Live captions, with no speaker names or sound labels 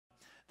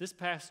This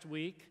past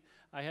week,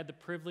 I had the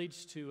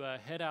privilege to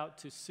head out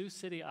to Sioux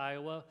City,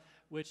 Iowa,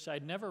 which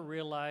I'd never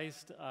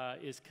realized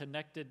is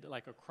connected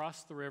like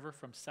across the river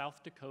from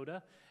South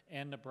Dakota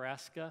and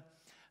Nebraska.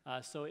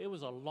 So it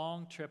was a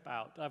long trip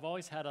out. I've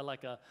always had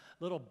like a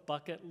little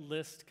bucket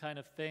list kind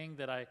of thing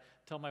that I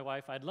tell my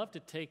wife, I'd love to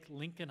take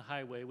Lincoln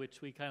Highway,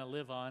 which we kind of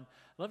live on.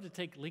 I'd love to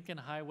take Lincoln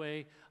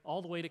Highway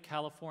all the way to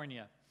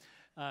California.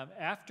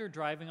 After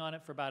driving on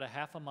it for about a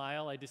half a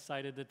mile, I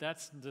decided that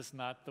that's just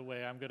not the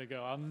way I'm going to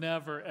go. I'll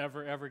never,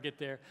 ever, ever get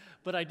there.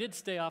 But I did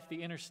stay off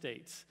the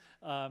interstates,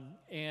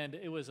 and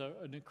it was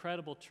an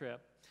incredible trip.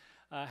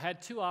 I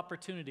had two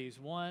opportunities.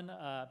 One,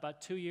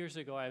 about 2 years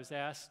ago, I was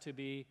asked to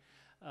be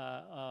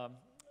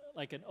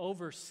like an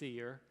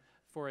overseer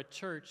for a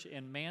church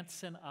in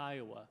Manson,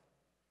 Iowa.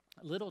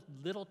 A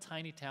little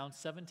tiny town,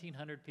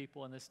 1,700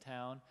 people in this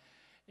town.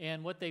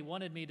 And what they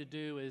wanted me to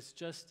do is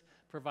just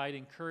provide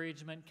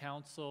encouragement,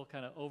 counsel,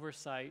 kind of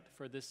oversight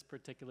for this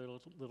particular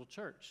little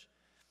church.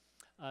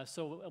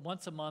 So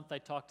once a month I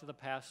talk to the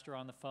pastor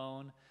on the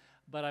phone,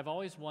 but I've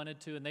always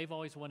wanted to, and they've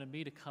always wanted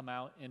me to come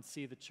out and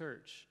see the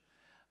church.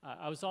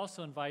 I was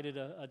also invited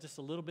just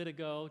a little bit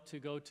ago to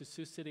go to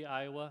Sioux City,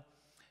 Iowa,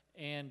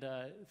 and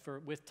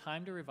with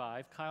Time to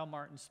Revive. Kyle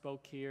Martin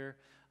spoke here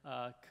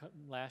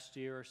last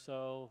year or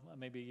so,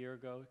 maybe a year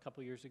ago, a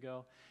couple years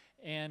ago,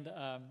 and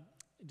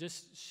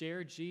just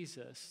share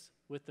Jesus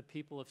with the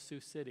people of Sioux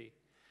City.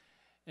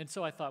 And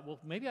so I thought, well,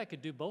 maybe I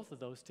could do both of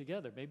those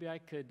together. Maybe I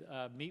could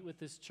meet with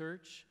this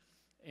church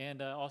and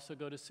also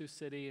go to Sioux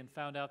City, and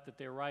found out that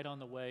they're right on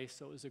the way.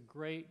 So it was a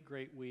great,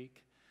 great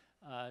week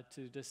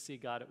to just see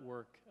God at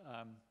work.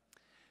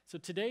 So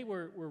today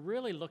we're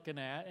really looking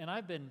at, and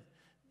I've been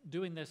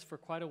doing this for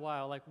quite a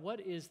while, like what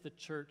is the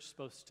church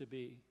supposed to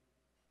be?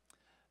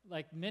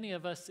 Like many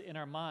of us in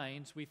our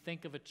minds, we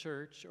think of a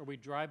church or we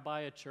drive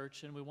by a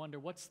church and we wonder,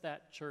 what's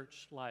that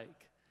church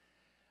like?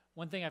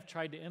 One thing I've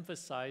tried to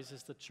emphasize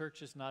is the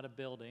church is not a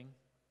building.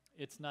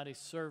 It's not a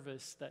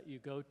service that you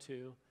go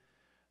to.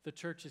 The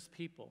church is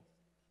people.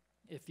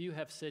 If you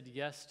have said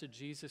yes to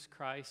Jesus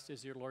Christ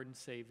as your Lord and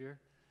Savior,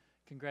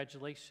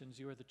 congratulations,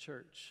 you are the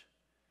church.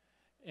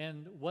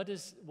 And what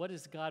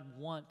does God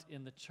want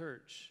in the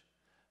church?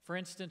 For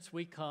instance,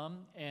 we come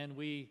and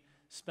we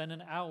spend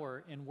an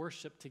hour in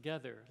worship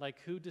together.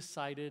 Like, who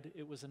decided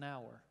it was an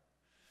hour?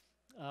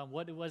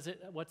 What was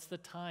it? What's the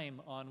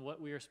time on what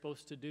we are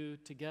supposed to do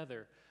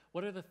together?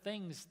 What are the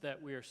things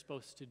that we are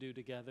supposed to do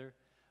together?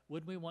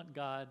 Would we want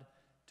God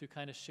to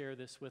kind of share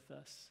this with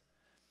us?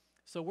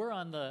 So we're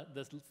on the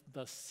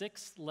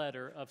sixth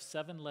letter of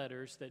 7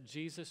 letters that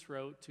Jesus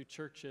wrote to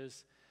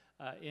churches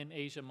in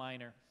Asia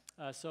Minor.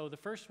 So the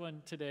first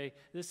one today,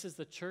 this is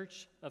the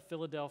Church of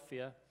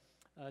Philadelphia.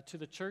 To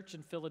the church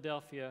in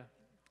Philadelphia,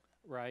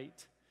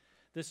 right?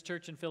 This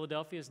church in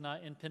Philadelphia is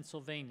not in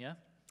Pennsylvania.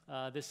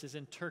 This is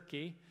in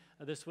Turkey.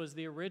 This was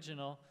the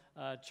original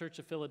Church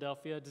of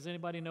Philadelphia. Does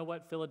anybody know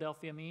what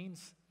Philadelphia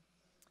means?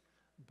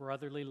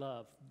 Brotherly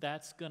love.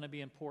 That's going to be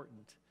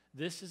important.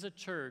 This is a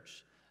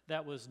church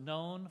that was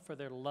known for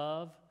their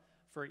love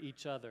for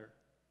each other.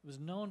 It was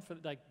known for,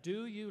 like,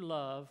 do you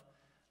love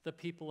the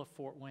people of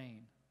Fort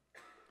Wayne?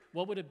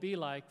 What would it be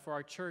like for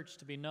our church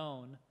to be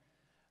known?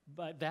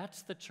 But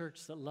that's the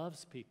church that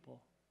loves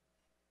people.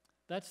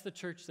 That's the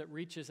church that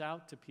reaches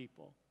out to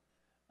people.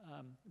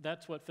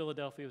 That's what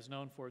Philadelphia was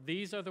known for.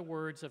 These are the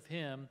words of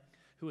him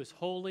who is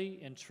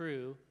holy and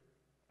true,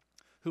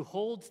 who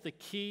holds the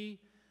key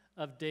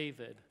of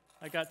David.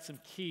 I got some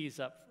keys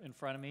up in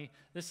front of me.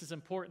 This is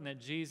important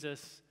that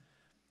Jesus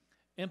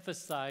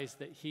emphasized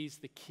that he's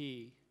the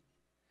key.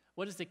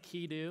 What does the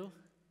key do?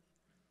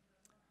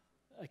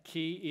 A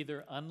key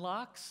either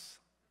unlocks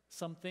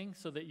something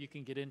so that you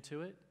can get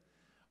into it,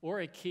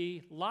 or a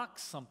key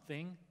locks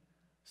something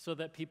so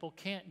that people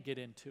can't get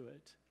into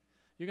it.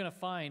 You're going to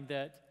find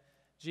that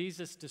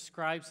Jesus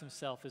describes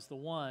himself as the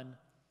one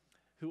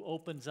who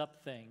opens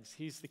up things.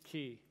 He's the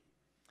key.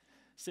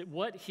 So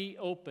what he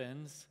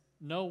opens,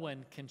 no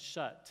one can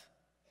shut.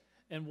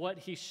 And what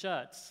he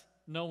shuts,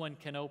 no one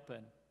can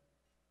open.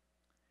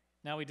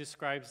 Now he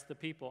describes the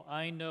people.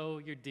 I know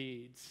your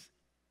deeds.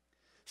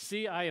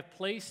 See, I have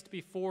placed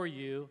before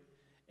you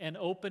an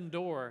open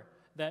door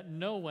that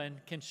no one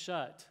can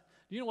shut.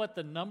 Do you know what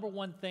the number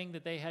one thing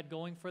that they had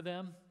going for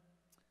them?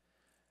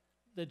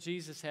 That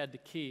Jesus had the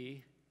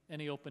key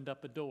and he opened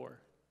up a door.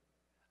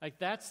 Like,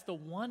 that's the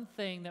one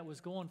thing that was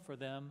going for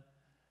them,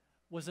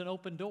 was an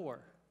open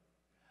door.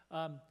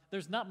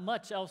 There's not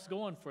much else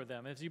going for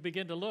them. As you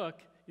begin to look,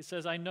 it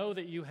says, I know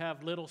that you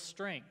have little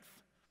strength,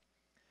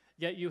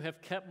 yet you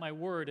have kept my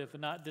word and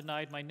have not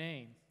denied my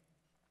name.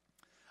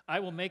 I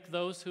will make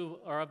those who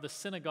are of the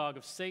synagogue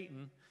of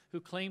Satan,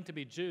 who claim to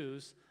be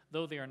Jews,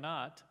 though they are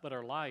not, but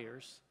are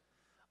liars,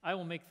 I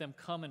will make them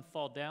come and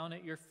fall down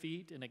at your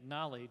feet and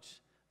acknowledge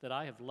that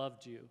I have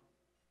loved you.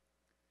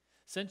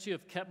 Since you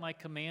have kept my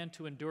command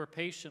to endure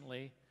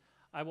patiently,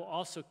 I will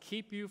also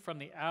keep you from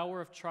the hour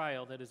of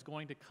trial that is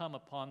going to come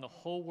upon the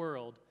whole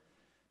world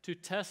to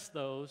test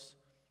those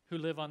who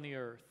live on the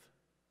earth.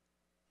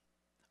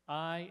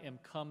 I am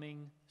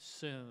coming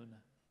soon.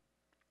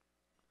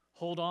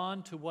 Hold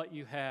on to what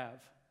you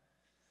have,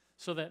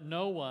 so that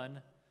no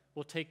one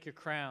will take your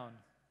crown.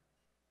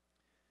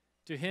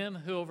 To him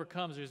who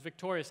overcomes or is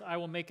victorious, I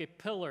will make a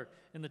pillar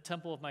in the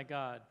temple of my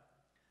God.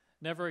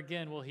 Never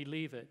again will he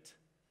leave it.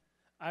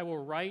 I will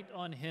write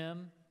on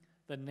him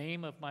the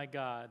name of my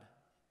God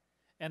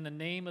and the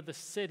name of the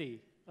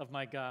city of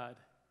my God,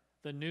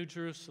 the New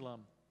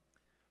Jerusalem,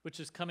 which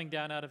is coming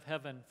down out of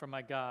heaven from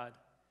my God.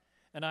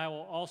 And I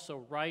will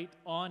also write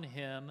on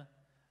him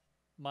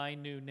my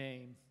new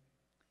name.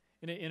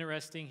 Isn't it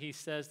interesting? He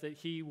says that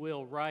he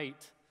will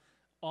write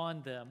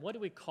on them. What do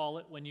we call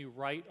it when you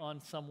write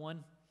on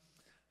someone?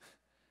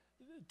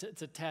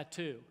 It's a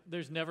tattoo.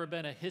 There's never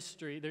been in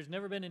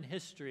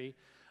history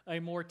a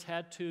more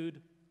tattooed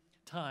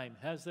time,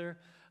 has there?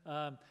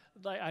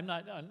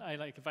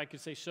 If I could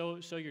say show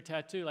your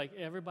tattoo, like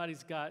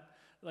everybody's got,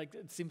 like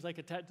it seems like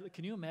a tattoo.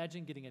 Can you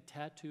imagine getting a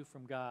tattoo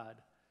from God?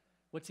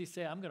 What's he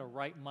say? I'm going to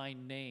write my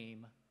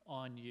name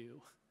on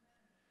you.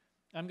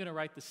 I'm going to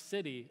write the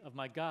city of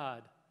my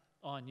God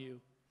on you.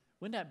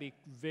 Wouldn't that be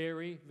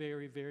very,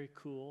 very, very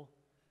cool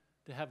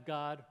to have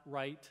God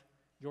write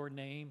your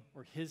name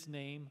or his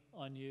name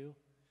on you?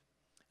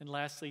 And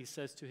lastly, he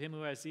says, to him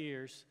who has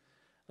ears,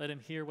 let him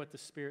hear what the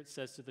Spirit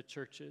says to the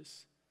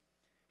churches.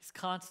 He's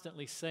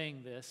constantly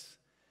saying this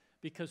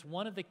because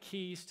one of the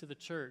keys to the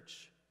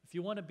church, if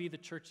you want to be the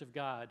church of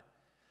God,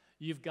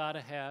 you've got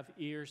to have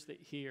ears that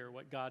hear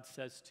what God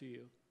says to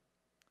you.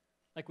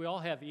 Like we all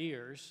have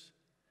ears,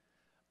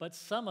 but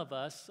some of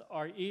us,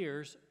 our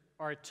ears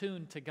are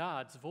attuned to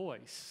God's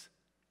voice,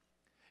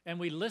 and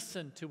we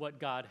listen to what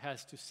God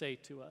has to say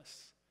to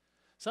us.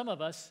 Some of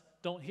us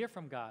don't hear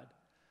from God.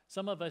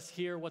 Some of us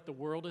hear what the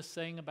world is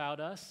saying about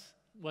us,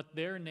 what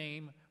their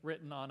name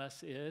written on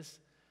us is.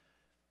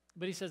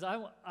 But he says,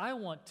 I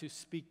want to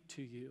speak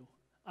to you.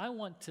 I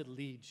want to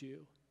lead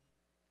you.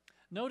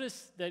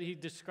 Notice that he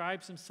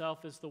describes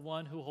himself as the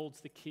one who holds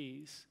the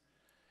keys.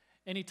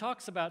 And he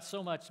talks about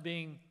so much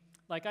being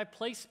like, I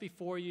place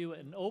before you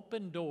an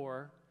open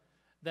door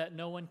that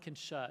no one can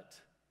shut.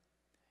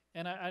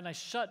 And I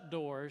shut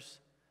doors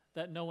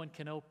that no one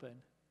can open.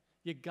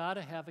 You got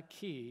to have a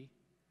key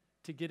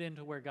to get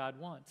into where God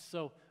wants.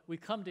 So we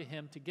come to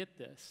him to get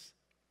this.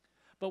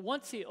 But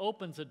once he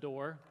opens a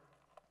door,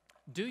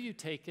 do you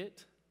take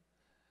it?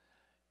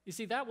 You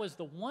see, that was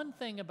the one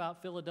thing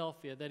about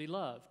Philadelphia that he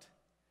loved,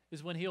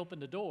 is when he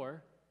opened a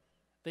door,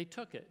 they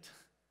took it.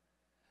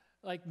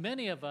 Like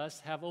many of us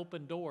have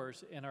open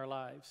doors in our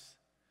lives.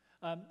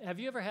 Have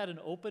you ever had an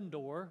open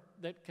door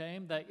that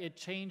came, that it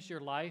changed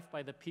your life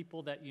by the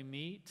people that you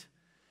meet?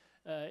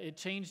 It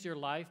changed your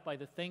life by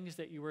the things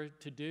that you were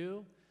to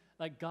do?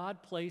 Like God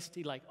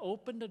he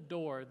opened a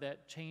door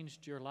that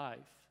changed your life.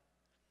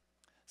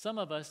 Some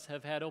of us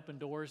have had open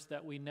doors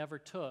that we never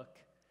took,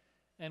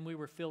 and we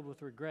were filled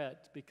with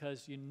regret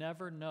because you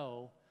never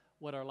know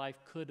what our life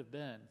could have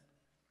been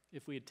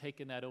if we had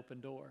taken that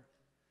open door.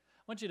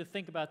 I want you to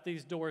think about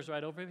these doors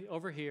right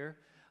over here.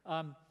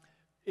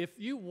 If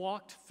you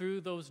walked through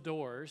those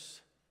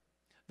doors,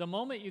 the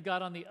moment you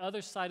got on the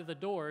other side of the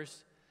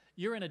doors,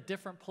 you're in a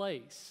different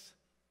place.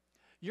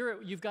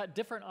 You've got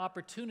different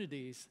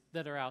opportunities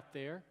that are out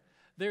there.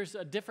 There's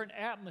a different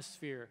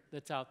atmosphere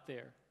that's out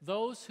there.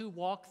 Those who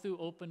walk through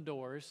open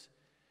doors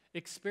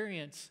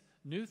experience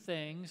new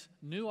things,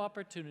 new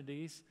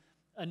opportunities,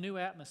 a new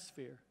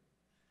atmosphere.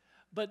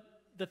 But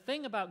the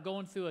thing about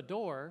going through a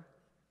door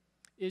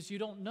is you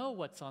don't know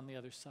what's on the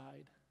other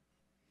side.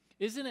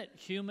 Isn't it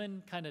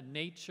human kind of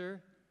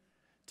nature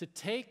to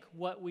take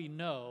what we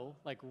know,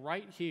 like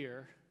right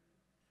here,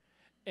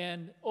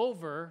 and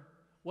over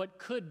what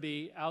could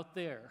be out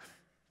there?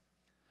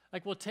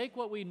 Like we'll take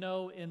what we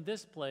know in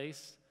this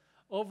place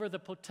over the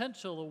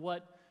potential of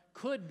what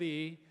could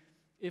be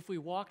if we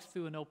walked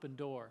through an open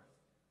door.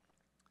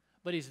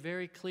 But he's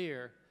very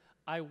clear.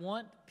 I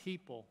want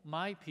people,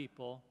 my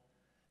people,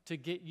 to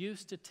get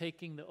used to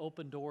taking the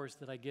open doors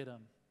that I get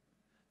them,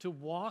 to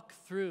walk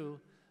through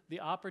the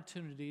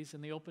opportunities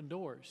and the open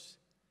doors.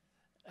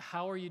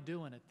 How are you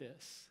doing at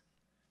this?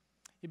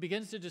 He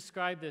begins to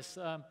describe this,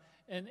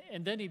 and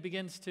then he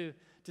begins to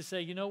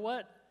say, you know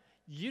what?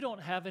 You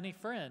don't have any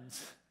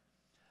friends.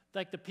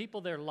 Like the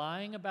people, they're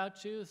lying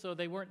about you, so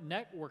they weren't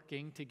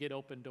networking to get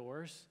open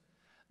doors.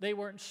 They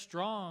weren't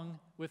strong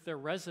with their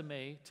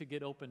resume to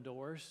get open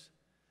doors.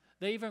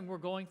 They even were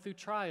going through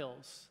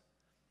trials.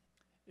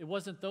 It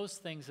wasn't those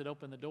things that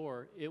opened the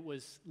door. It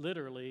was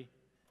literally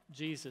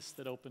Jesus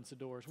that opens the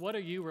doors. What are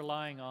you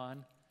relying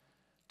on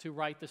to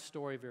write the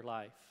story of your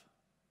life?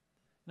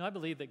 Now, I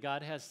believe that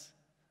God has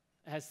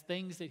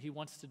things that he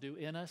wants to do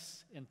in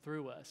us and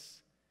through us.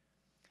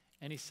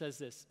 And he says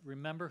this,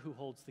 remember who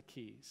holds the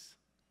keys.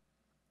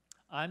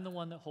 I'm the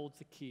one that holds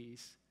the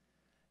keys.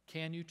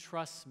 Can you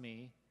trust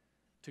me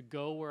to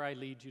go where I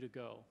lead you to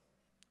go?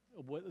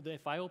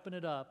 If I open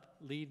it up,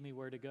 lead me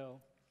where to go.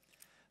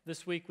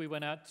 This week we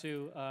went out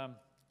to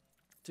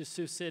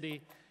Sioux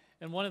City,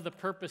 and one of the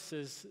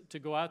purposes to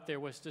go out there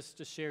was just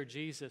to share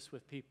Jesus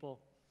with people.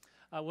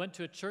 I went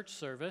to a church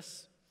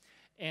service,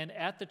 and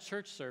at the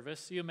church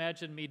service, you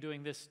imagine me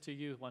doing this to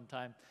you one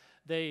time.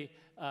 they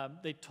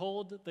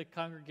told the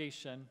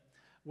congregation,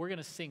 we're going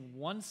to sing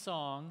one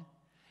song,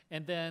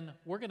 and then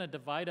we're going to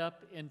divide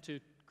up into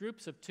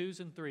groups of 2s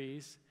and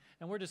 3s,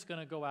 and we're just going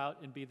to go out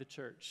and be the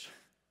church.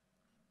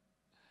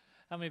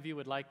 How many of you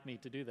would like me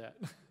to do that?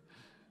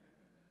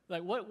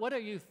 Like, what are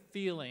you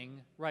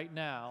feeling right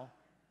now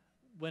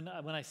when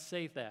I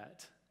say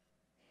that?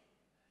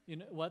 You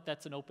know what?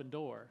 That's an open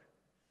door.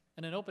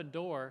 And an open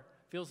door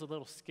feels a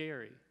little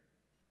scary.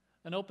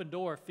 An open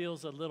door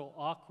feels a little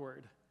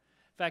awkward.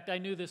 In fact, I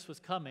knew this was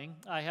coming.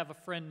 I have a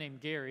friend named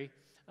Gary.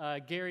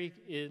 Gary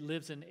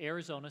lives in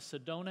Arizona,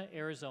 Sedona,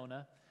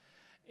 Arizona.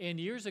 And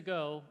years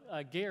ago,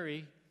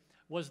 Gary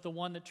was the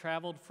one that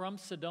traveled from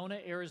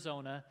Sedona,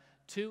 Arizona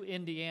to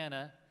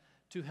Indiana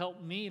to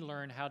help me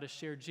learn how to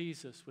share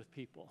Jesus with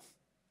people.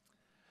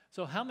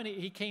 So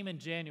he came in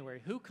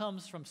January. Who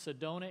comes from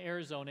Sedona,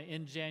 Arizona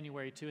in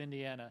January to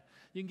Indiana?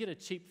 You can get a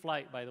cheap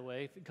flight, by the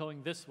way,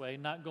 going this way,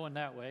 not going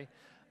that way.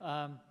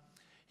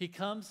 He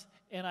comes,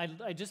 and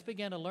I just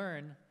began to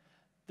learn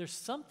there's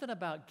something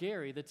about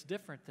Gary that's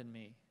different than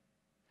me.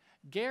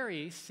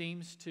 Gary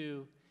seems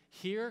to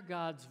hear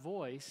God's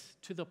voice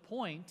to the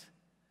point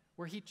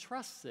where he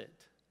trusts it.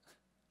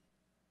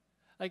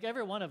 Like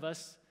every one of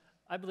us,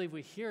 I believe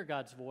we hear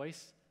God's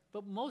voice,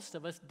 but most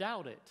of us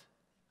doubt it.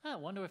 I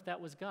wonder if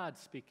that was God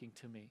speaking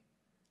to me.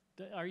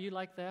 Are you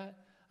like that?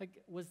 Like,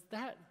 was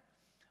that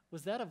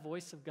a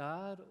voice of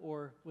God,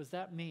 or was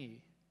that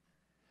me?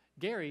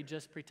 Gary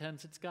just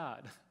pretends it's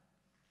God.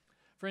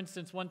 For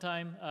instance, one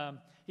time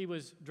he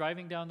was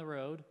driving down the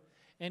road,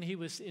 and he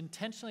was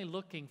intentionally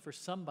looking for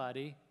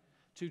somebody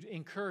to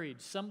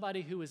encourage,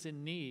 somebody who was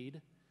in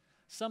need,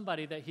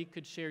 somebody that he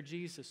could share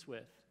Jesus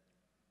with.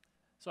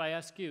 So I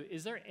ask you,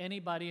 is there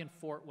anybody in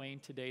Fort Wayne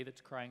today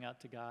that's crying out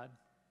to God?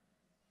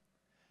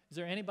 Is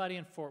there anybody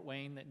in Fort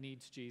Wayne that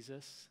needs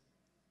Jesus?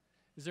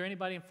 Is there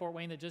anybody in Fort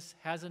Wayne that just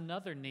has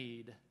another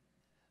need,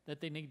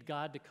 that they need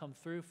God to come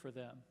through for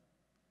them?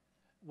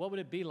 What would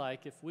it be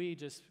like if we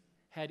just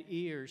had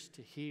ears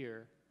to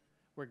hear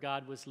where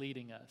God was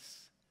leading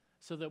us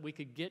so that we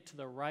could get to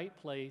the right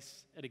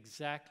place at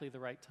exactly the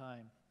right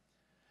time?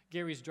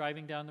 Gary's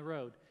driving down the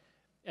road.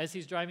 As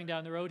he's driving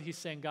down the road, he's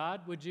saying,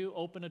 God, would you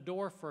open a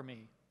door for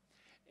me?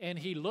 And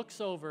he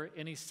looks over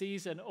and he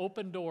sees an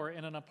open door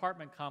in an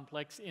apartment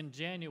complex in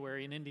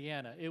January in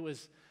Indiana. It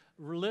was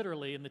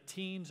literally in the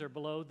teens or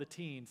below the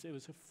teens. It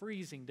was a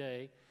freezing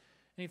day.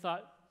 And he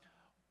thought,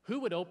 who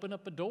would open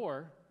up a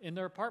door in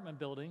their apartment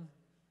building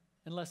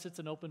unless it's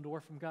an open door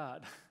from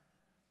God?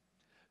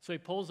 So he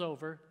pulls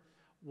over,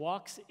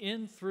 walks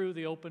in through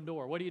the open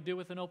door. What do you do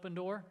with an open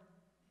door?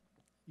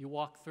 You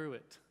walk through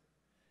it.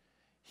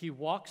 He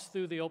walks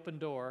through the open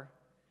door.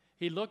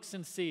 He looks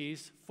and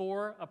sees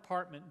 4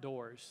 apartment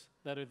doors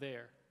that are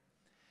there.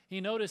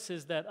 He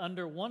notices that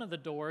under one of the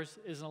doors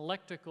is an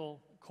electrical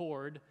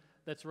cord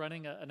that's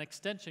running, an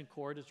extension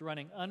cord is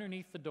running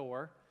underneath the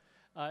door.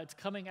 It's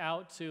coming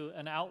out to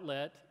an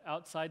outlet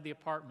outside the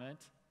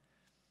apartment.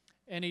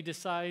 And he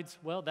decides,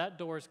 well, that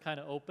door is kind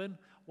of open.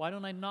 Why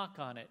don't I knock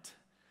on it?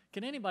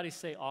 Can anybody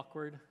say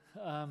awkward?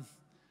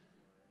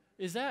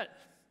 Would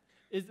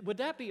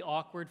that be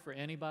awkward for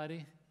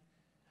anybody?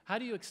 How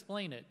do you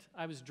explain it?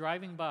 I was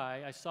driving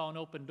by, I saw an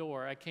open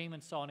door, I came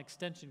and saw an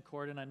extension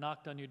cord, and I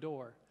knocked on your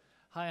door.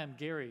 Hi, I'm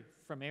Gary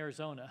from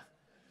Arizona.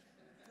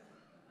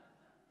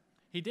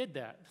 He did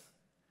that.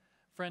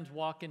 Friends,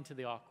 walk into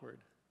the awkward.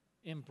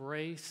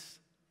 Embrace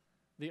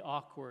the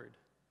awkward.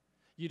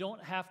 You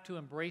don't have to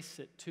embrace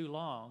it too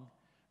long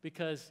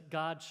because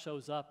God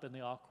shows up in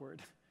the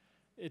awkward.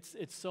 It's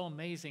so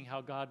amazing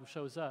how God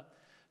shows up.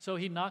 So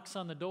he knocks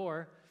on the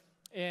door,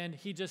 and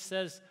he just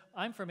says,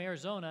 I'm from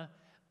Arizona.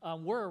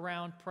 We're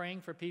around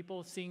praying for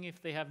people, seeing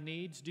if they have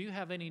needs. Do you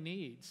have any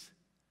needs?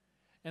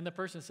 And the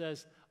person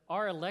says,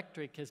 our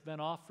electric has been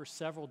off for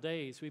several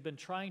days. We've been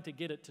trying to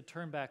get it to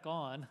turn back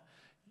on.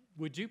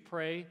 Would you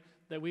pray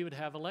that we would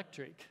have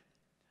electric?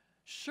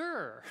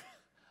 Sure,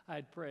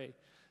 I'd pray.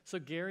 So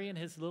Gary and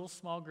his little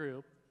small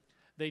group,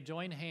 they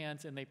join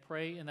hands and they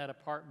pray in that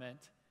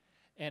apartment.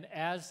 And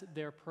as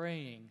they're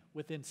praying,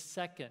 within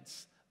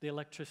seconds, the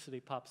electricity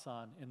pops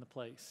on in the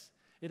place.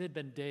 It had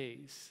been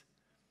days.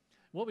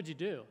 What would you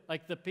do?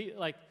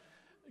 Like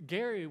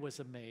Gary was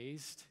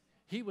amazed.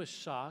 He was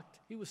shocked.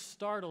 He was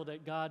startled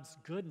at God's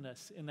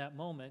goodness in that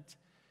moment.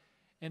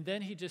 And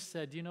then he just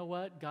said, you know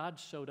what? God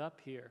showed up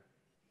here.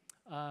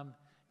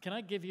 Can I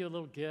give you a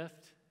little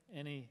gift?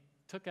 And he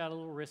took out a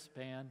little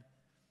wristband.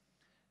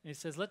 And he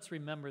says, let's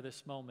remember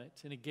this moment.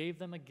 And he gave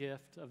them a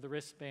gift of the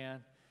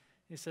wristband.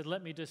 He said,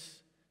 let me just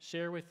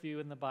share with you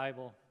in the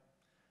Bible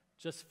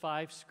just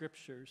 5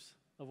 scriptures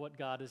of what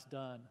God has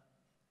done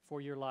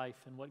for your life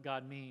and what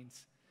God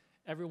means.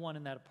 Everyone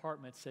in that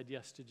apartment said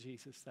yes to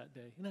Jesus that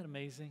day. Isn't that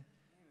amazing?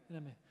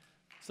 Isn't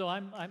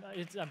that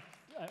amazing?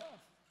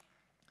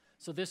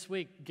 So this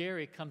week,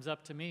 Gary comes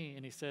up to me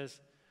and he says,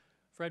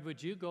 Fred,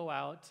 would you go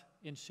out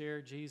and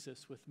share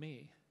Jesus with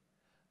me?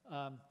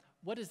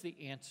 What is the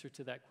answer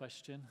to that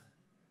question?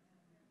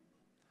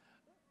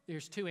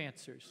 There's 2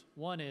 answers.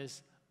 One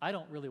is, I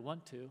don't really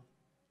want to,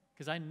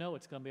 because I know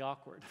it's going to be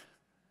awkward.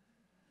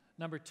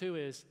 Number 2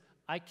 is,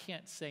 I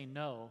can't say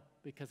no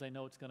because I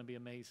know it's going to be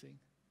amazing.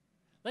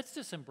 Let's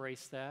just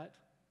embrace that.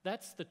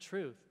 That's the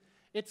truth.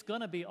 It's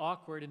going to be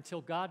awkward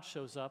until God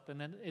shows up,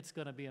 and then it's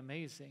going to be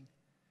amazing.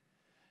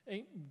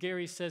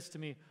 Gary says to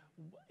me,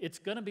 it's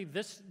going to be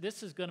this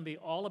is going to be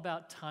all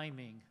about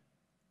timing.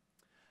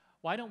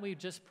 Why don't we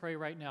just pray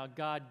right now,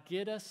 God,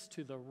 get us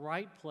to the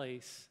right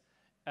place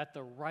at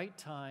the right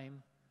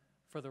time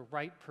for the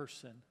right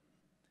person.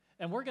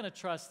 And we're going to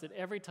trust that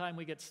every time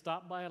we get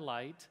stopped by a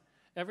light,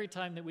 every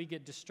time that we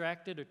get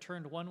distracted or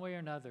turned one way or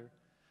another,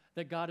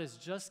 that God is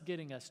just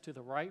getting us to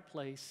the right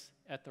place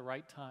at the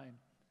right time.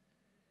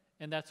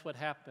 And that's what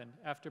happened.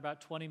 After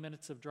about 20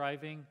 minutes of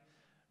driving,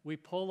 we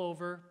pull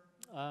over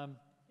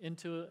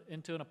into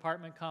an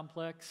apartment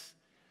complex.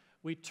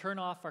 We turn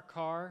off our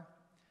car.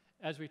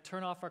 As we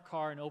turn off our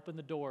car and open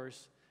the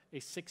doors, a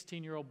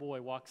 16-year-old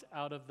boy walks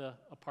out of the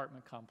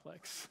apartment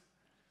complex.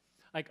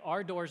 Like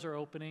our doors are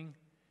opening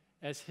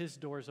as his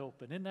doors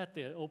open. Isn't that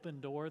the open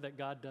door that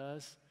God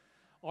does?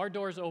 Our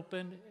doors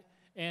open,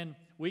 and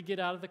we get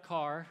out of the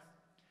car,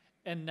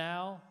 and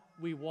now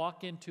we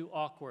walk into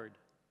awkward.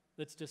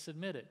 Let's just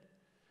admit it.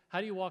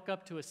 How do you walk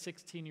up to a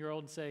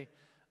 16-year-old and say,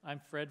 I'm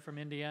Fred from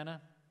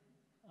Indiana.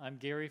 I'm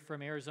Gary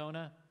from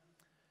Arizona.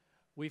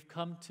 We've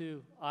come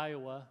to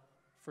Iowa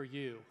for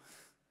you.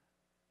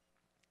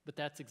 But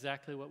that's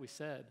exactly what we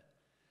said.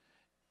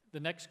 The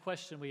next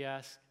question we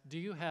asked, do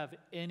you have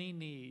any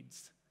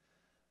needs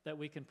that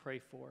we can pray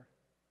for?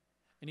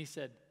 And he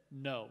said,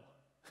 no.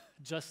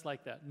 Just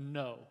like that,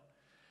 no.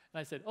 And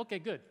I said, okay,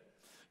 good.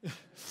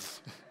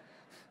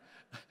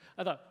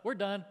 I thought, we're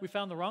done. We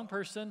found the wrong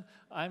person.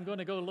 I'm going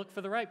to go look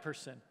for the right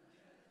person.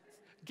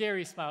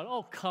 Gary smiled,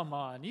 oh, come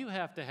on. You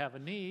have to have a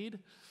need.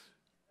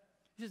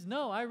 He says,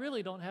 no, I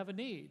really don't have a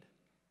need.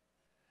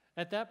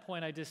 At that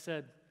point, I just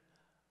said,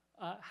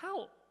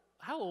 how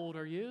old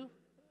are you?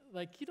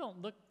 Like, you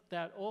don't look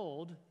that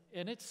old,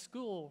 and it's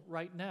school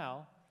right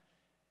now.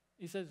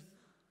 He says,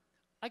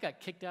 I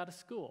got kicked out of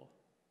school.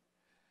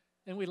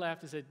 And we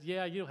laughed and said,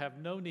 yeah, you have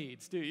no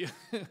needs, do you?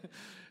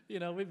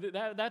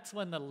 That's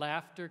when the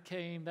laughter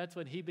came. That's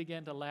when he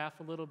began to laugh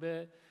a little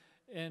bit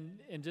and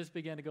just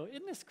began to go,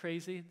 isn't this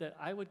crazy that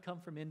I would come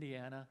from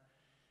Indiana,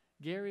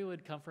 Gary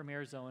would come from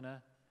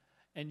Arizona,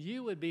 and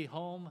you would be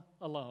home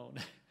alone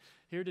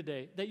here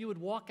today, that you would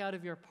walk out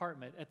of your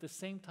apartment at the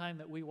same time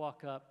that we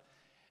walk up,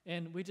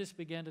 and we just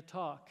began to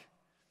talk.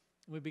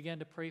 We began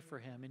to pray for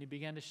him, and he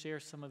began to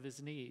share some of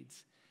his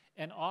needs.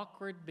 And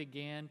awkward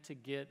began to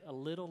get a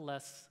little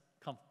less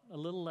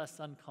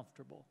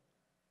uncomfortable.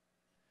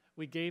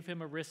 We gave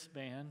him a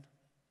wristband.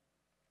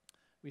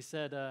 We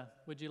said,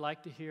 would you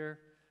like to hear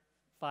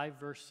 5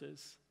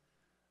 verses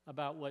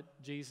about what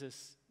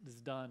Jesus has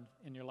done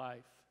in your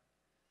life?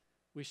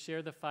 We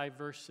share the 5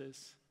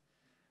 verses.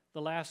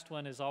 The last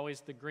one is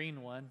always the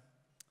green one.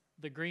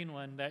 The green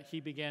one that he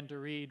began to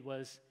read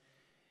was,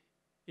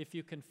 if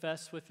you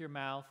confess with your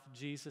mouth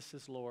Jesus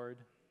is Lord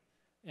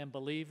and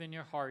believe in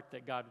your heart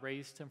that God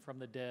raised him from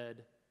the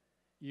dead,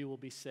 you will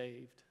be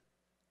saved.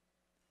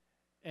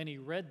 And he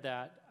read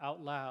that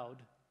out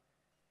loud,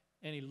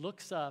 and he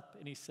looks up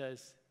and he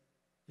says,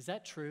 is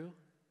that true?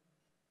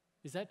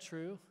 Is that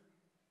true?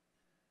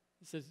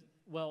 He says,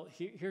 well,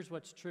 here's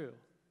what's true.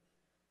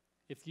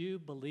 If you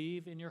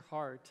believe in your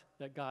heart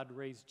that God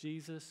raised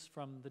Jesus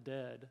from the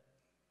dead,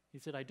 he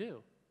said, I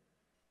do.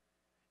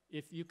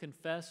 If you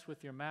confess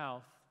with your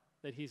mouth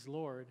that he's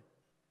Lord,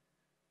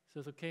 he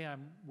says, okay,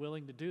 I'm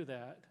willing to do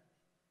that.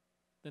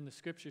 Then the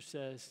scripture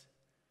says,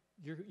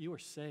 you are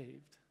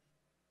saved.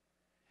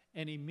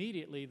 And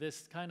immediately,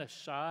 this kind of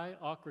shy,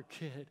 awkward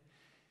kid,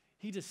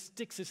 he just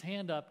sticks his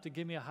hand up to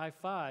give me a high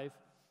five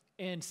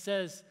and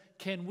says,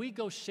 can we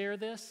go share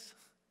this?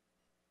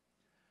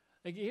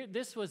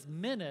 This was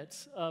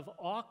minutes of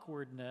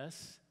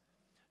awkwardness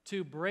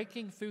to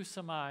breaking through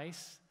some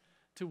ice,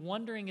 to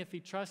wondering if he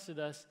trusted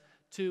us,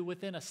 to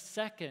within a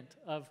second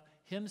of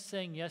him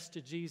saying yes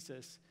to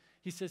Jesus.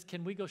 He says,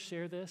 can we go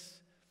share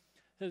this?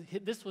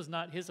 This was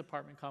not his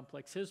apartment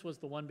complex. His was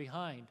the one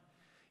behind.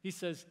 He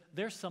says,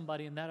 there's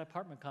somebody in that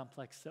apartment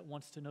complex that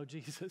wants to know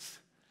Jesus.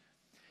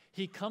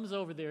 He comes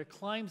over there,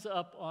 climbs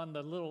up on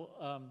the little,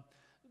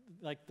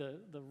 like the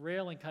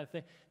railing kind of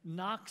thing,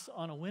 knocks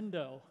on a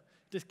window,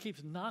 just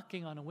keeps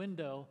knocking on a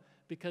window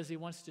because he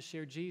wants to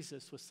share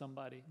Jesus with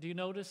somebody. Do you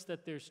notice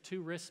that there's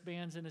 2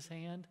 wristbands in his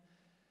hand?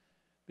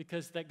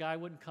 Because that guy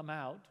wouldn't come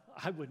out.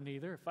 I wouldn't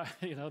either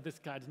if this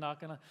guy's not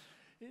going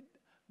to.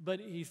 But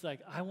he's like,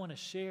 I want to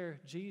share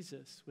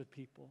Jesus with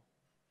people.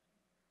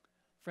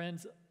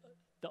 Friends,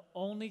 the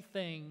only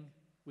thing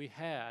we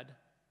had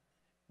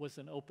was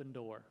an open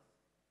door.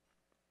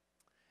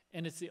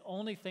 And it's the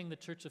only thing the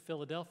Church of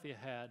Philadelphia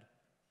had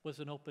was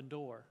an open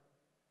door.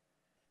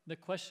 The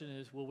question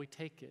is, will we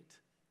take it?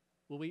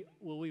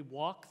 Will we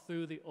walk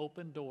through the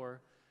open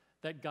door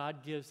that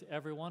God gives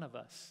every one of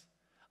us?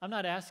 I'm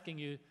not asking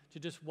you to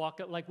just walk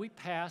up. Like, we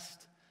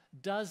passed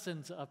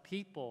dozens of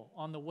people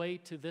on the way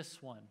to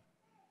this one.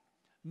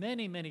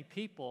 Many, many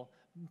people,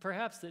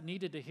 perhaps that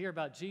needed to hear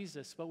about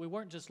Jesus, but we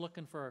weren't just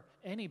looking for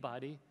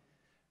anybody.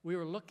 We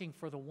were looking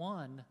for the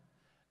one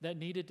that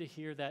needed to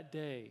hear that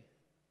day,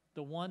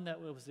 the one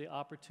that was the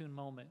opportune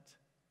moment.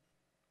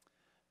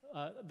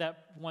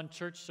 That one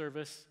church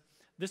service,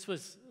 this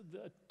was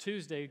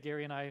Tuesday,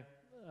 Gary and I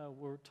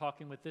were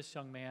talking with this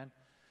young man.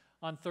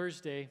 On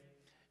Thursday,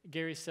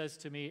 Gary says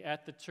to me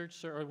at the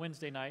church, or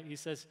Wednesday night, he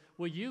says,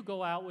 will you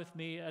go out with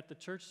me at the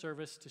church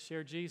service to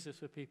share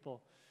Jesus with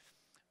people?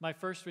 My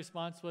first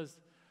response was,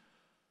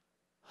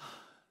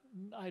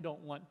 I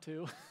don't want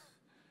to.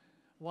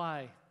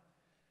 Why?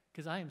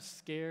 Because I am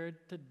scared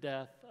to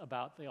death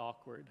about the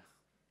awkward.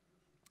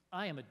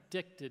 I am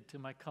addicted to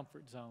my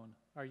comfort zone.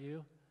 Are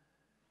you?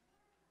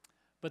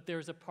 But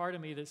there's a part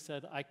of me that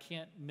said, I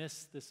can't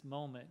miss this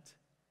moment.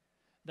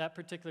 That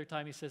particular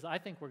time, he says, I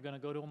think we're going to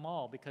go to a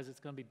mall because it's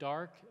going to be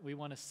dark. We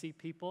want to see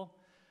people.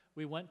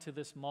 We went to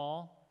this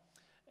mall.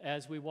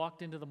 As we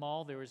walked into the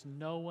mall, there was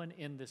no one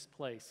in this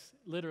place.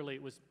 Literally,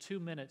 it was 2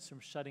 minutes from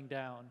shutting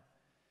down.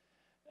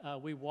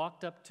 We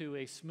walked up to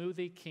a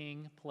Smoothie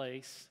King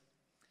place,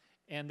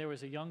 and there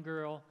was a young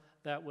girl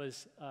that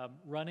was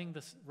running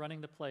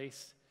the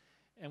place,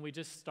 and we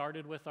just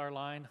started with our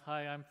line,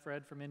 hi, I'm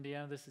Fred from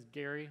Indiana. This is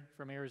Gary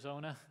from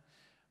Arizona.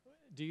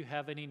 Do you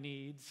have any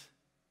needs?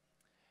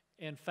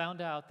 And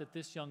found out that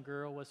this young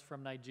girl was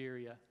from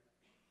Nigeria,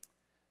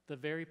 the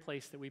very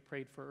place that we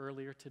prayed for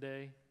earlier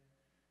today,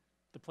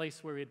 the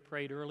place where we had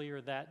prayed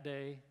earlier that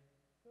day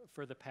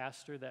for the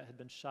pastor that had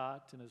been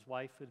shot and his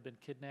wife had been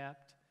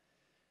kidnapped.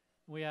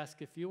 We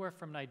asked, if you are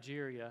from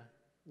Nigeria,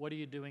 what are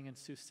you doing in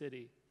Sioux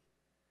City?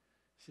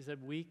 She said,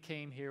 we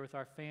came here with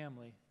our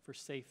family for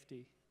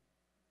safety.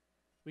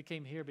 We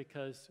came here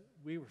because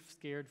we were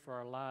scared for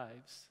our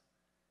lives.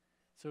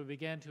 So we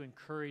began to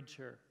encourage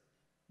her,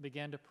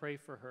 began to pray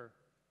for her.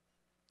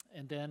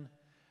 And then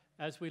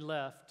as we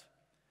left,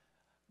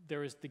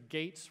 the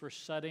gates were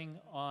shutting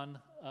on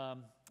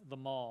the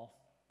mall.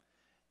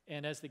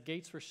 And as the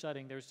gates were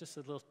shutting, there was just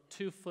a little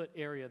 2-foot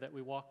area that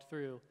we walked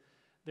through.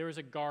 There was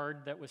a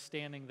guard that was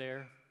standing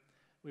there.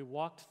 We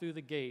walked through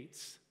the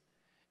gates,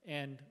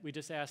 and we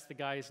just asked the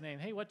guy his name.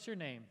 Hey, what's your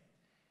name?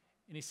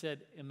 And he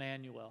said,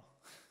 Emmanuel.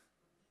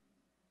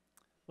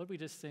 What did we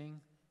just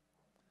sing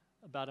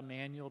about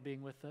Emmanuel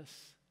being with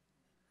us?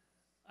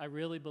 I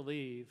really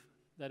believe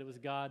that it was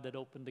God that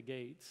opened the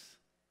gates,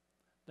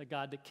 that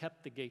God that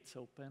kept the gates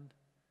open,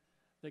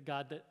 that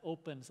God that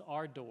opens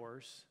our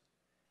doors,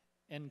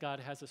 and God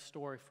has a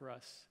story for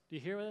us. Do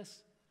you hear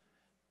this?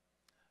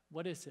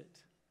 What is it?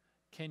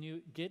 Can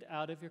you get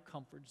out of your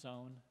comfort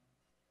zone?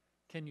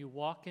 Can you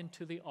walk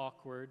into the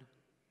awkward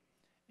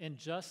and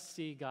just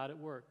see God at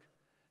work?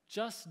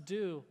 Just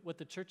do what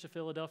the Church of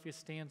Philadelphia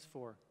stands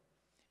for.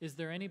 Is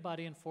there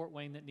anybody in Fort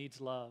Wayne that needs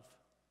love?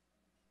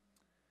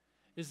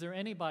 Is there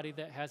anybody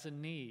that has a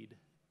need?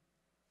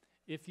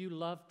 If you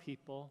love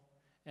people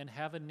and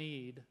have a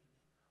need,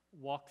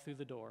 walk through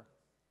the door.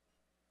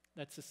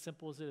 That's as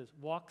simple as it is.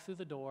 Walk through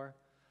the door,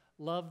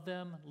 love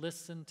them,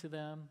 listen to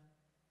them,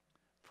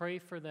 pray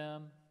for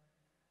them.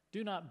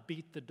 Do not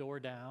beat the door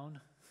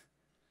down.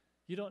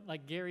 You don't,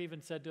 like Gary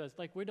even said to us,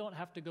 we don't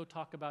have to go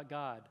talk about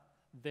God.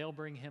 They'll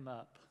bring him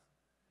up.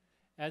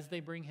 As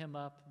they bring him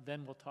up,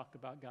 then we'll talk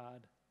about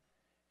God.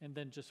 And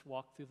then just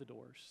walk through the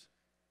doors.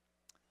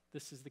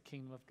 This is the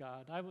kingdom of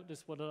God. I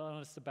just want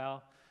us to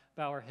bow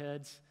our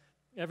heads.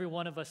 Every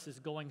one of us is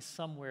going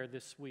somewhere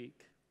this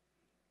week.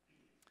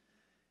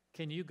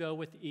 Can you go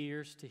with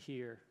ears to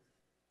hear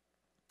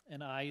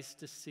and eyes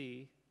to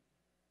see,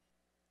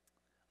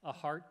 a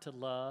heart to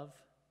love?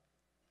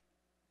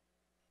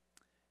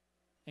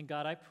 And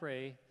God, I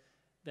pray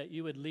that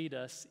you would lead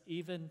us,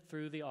 even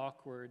through the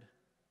awkward,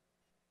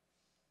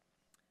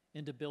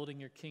 into building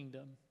your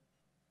kingdom.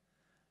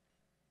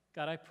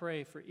 God, I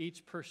pray for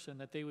each person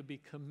that they would be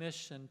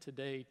commissioned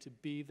today to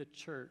be the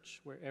church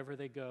wherever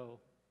they go.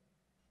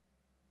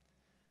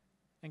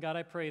 And God,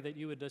 I pray that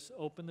you would just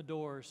open the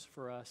doors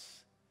for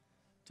us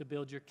to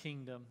build your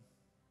kingdom.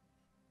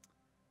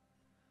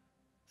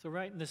 So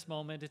right in this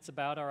moment, it's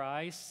about our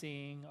eyes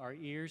seeing, our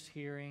ears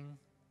hearing,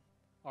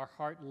 our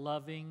heart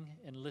loving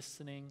and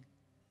listening.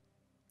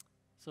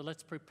 So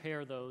let's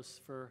prepare those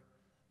for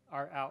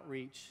our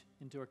outreach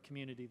into our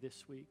community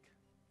this week.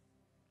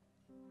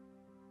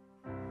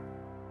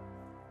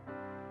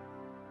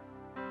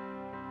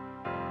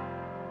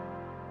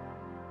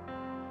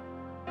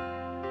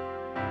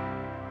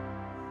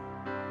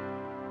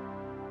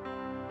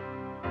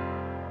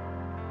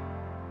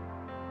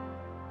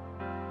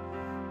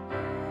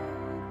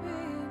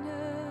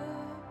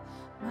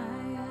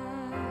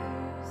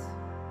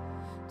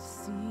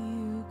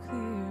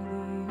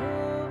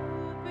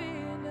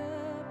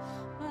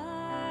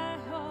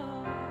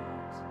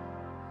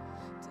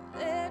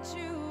 Let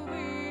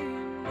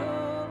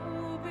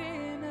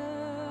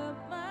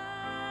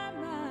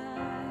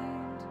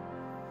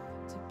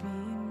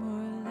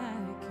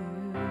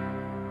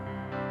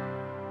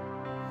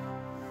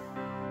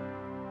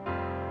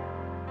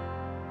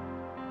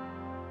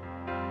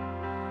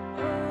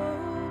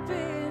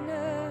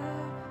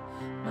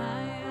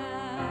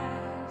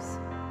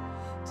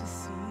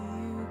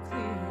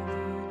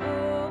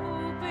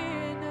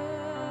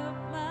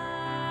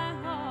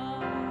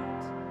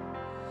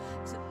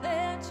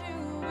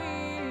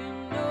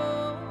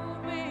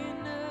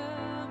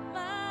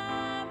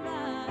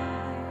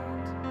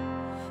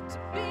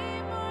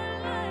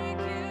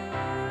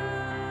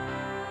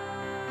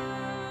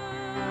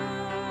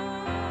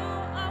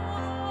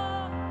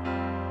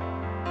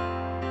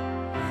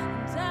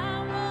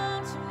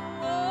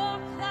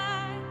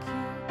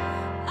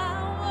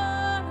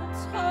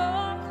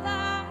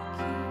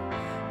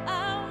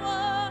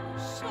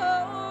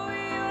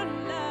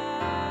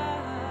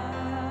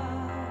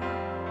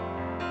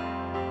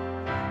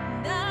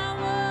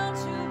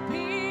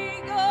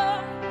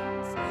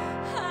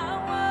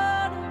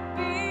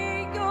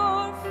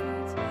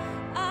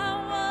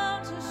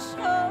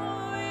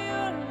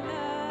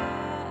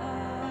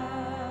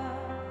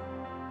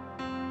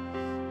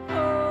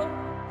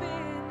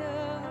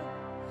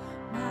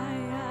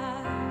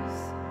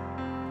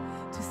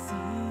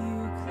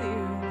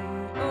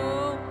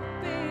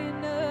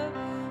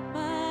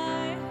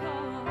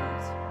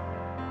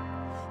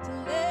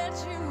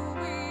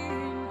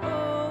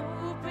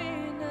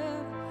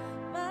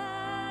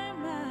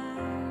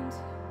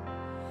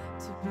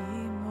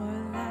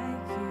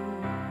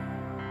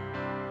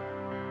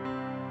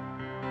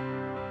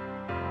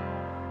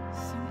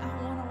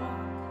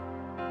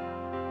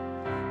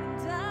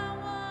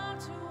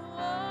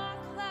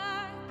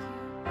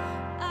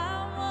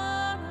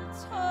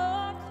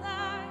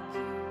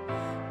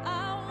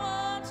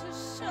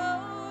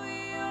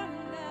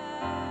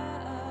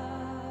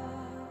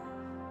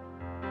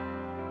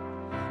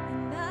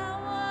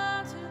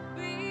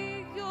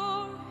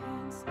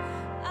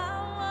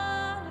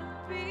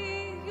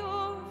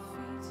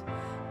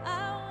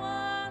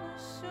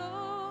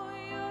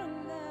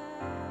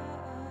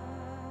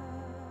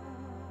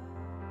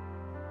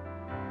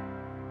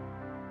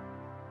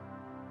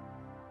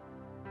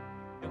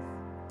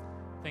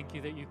Thank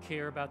you that you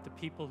care about the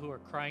people who are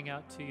crying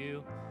out to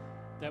you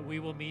that we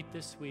will meet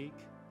this week.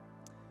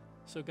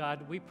 So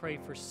God, we pray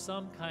for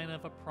some kind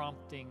of a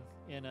prompting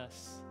in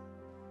us,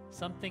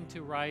 something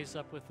to rise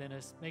up within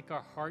us, make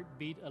our heart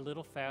beat a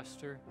little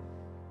faster,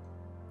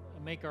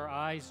 make our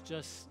eyes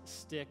just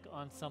stick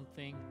on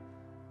something,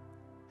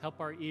 help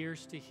our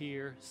ears to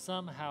hear,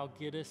 somehow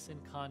get us in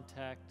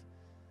contact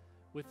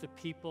with the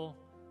people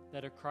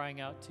that are crying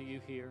out to you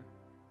here.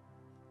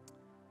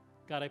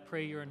 God, I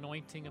pray your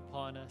anointing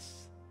upon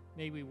us.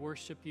 May we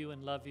worship you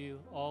and love you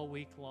all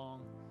week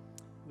long.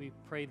 We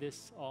pray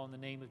this all in the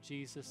name of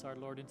Jesus, our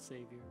Lord and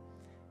Savior.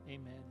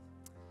 Amen.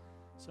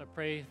 So I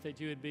pray that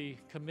you would be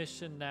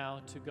commissioned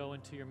now to go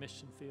into your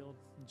mission field.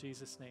 In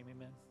Jesus' name,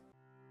 amen.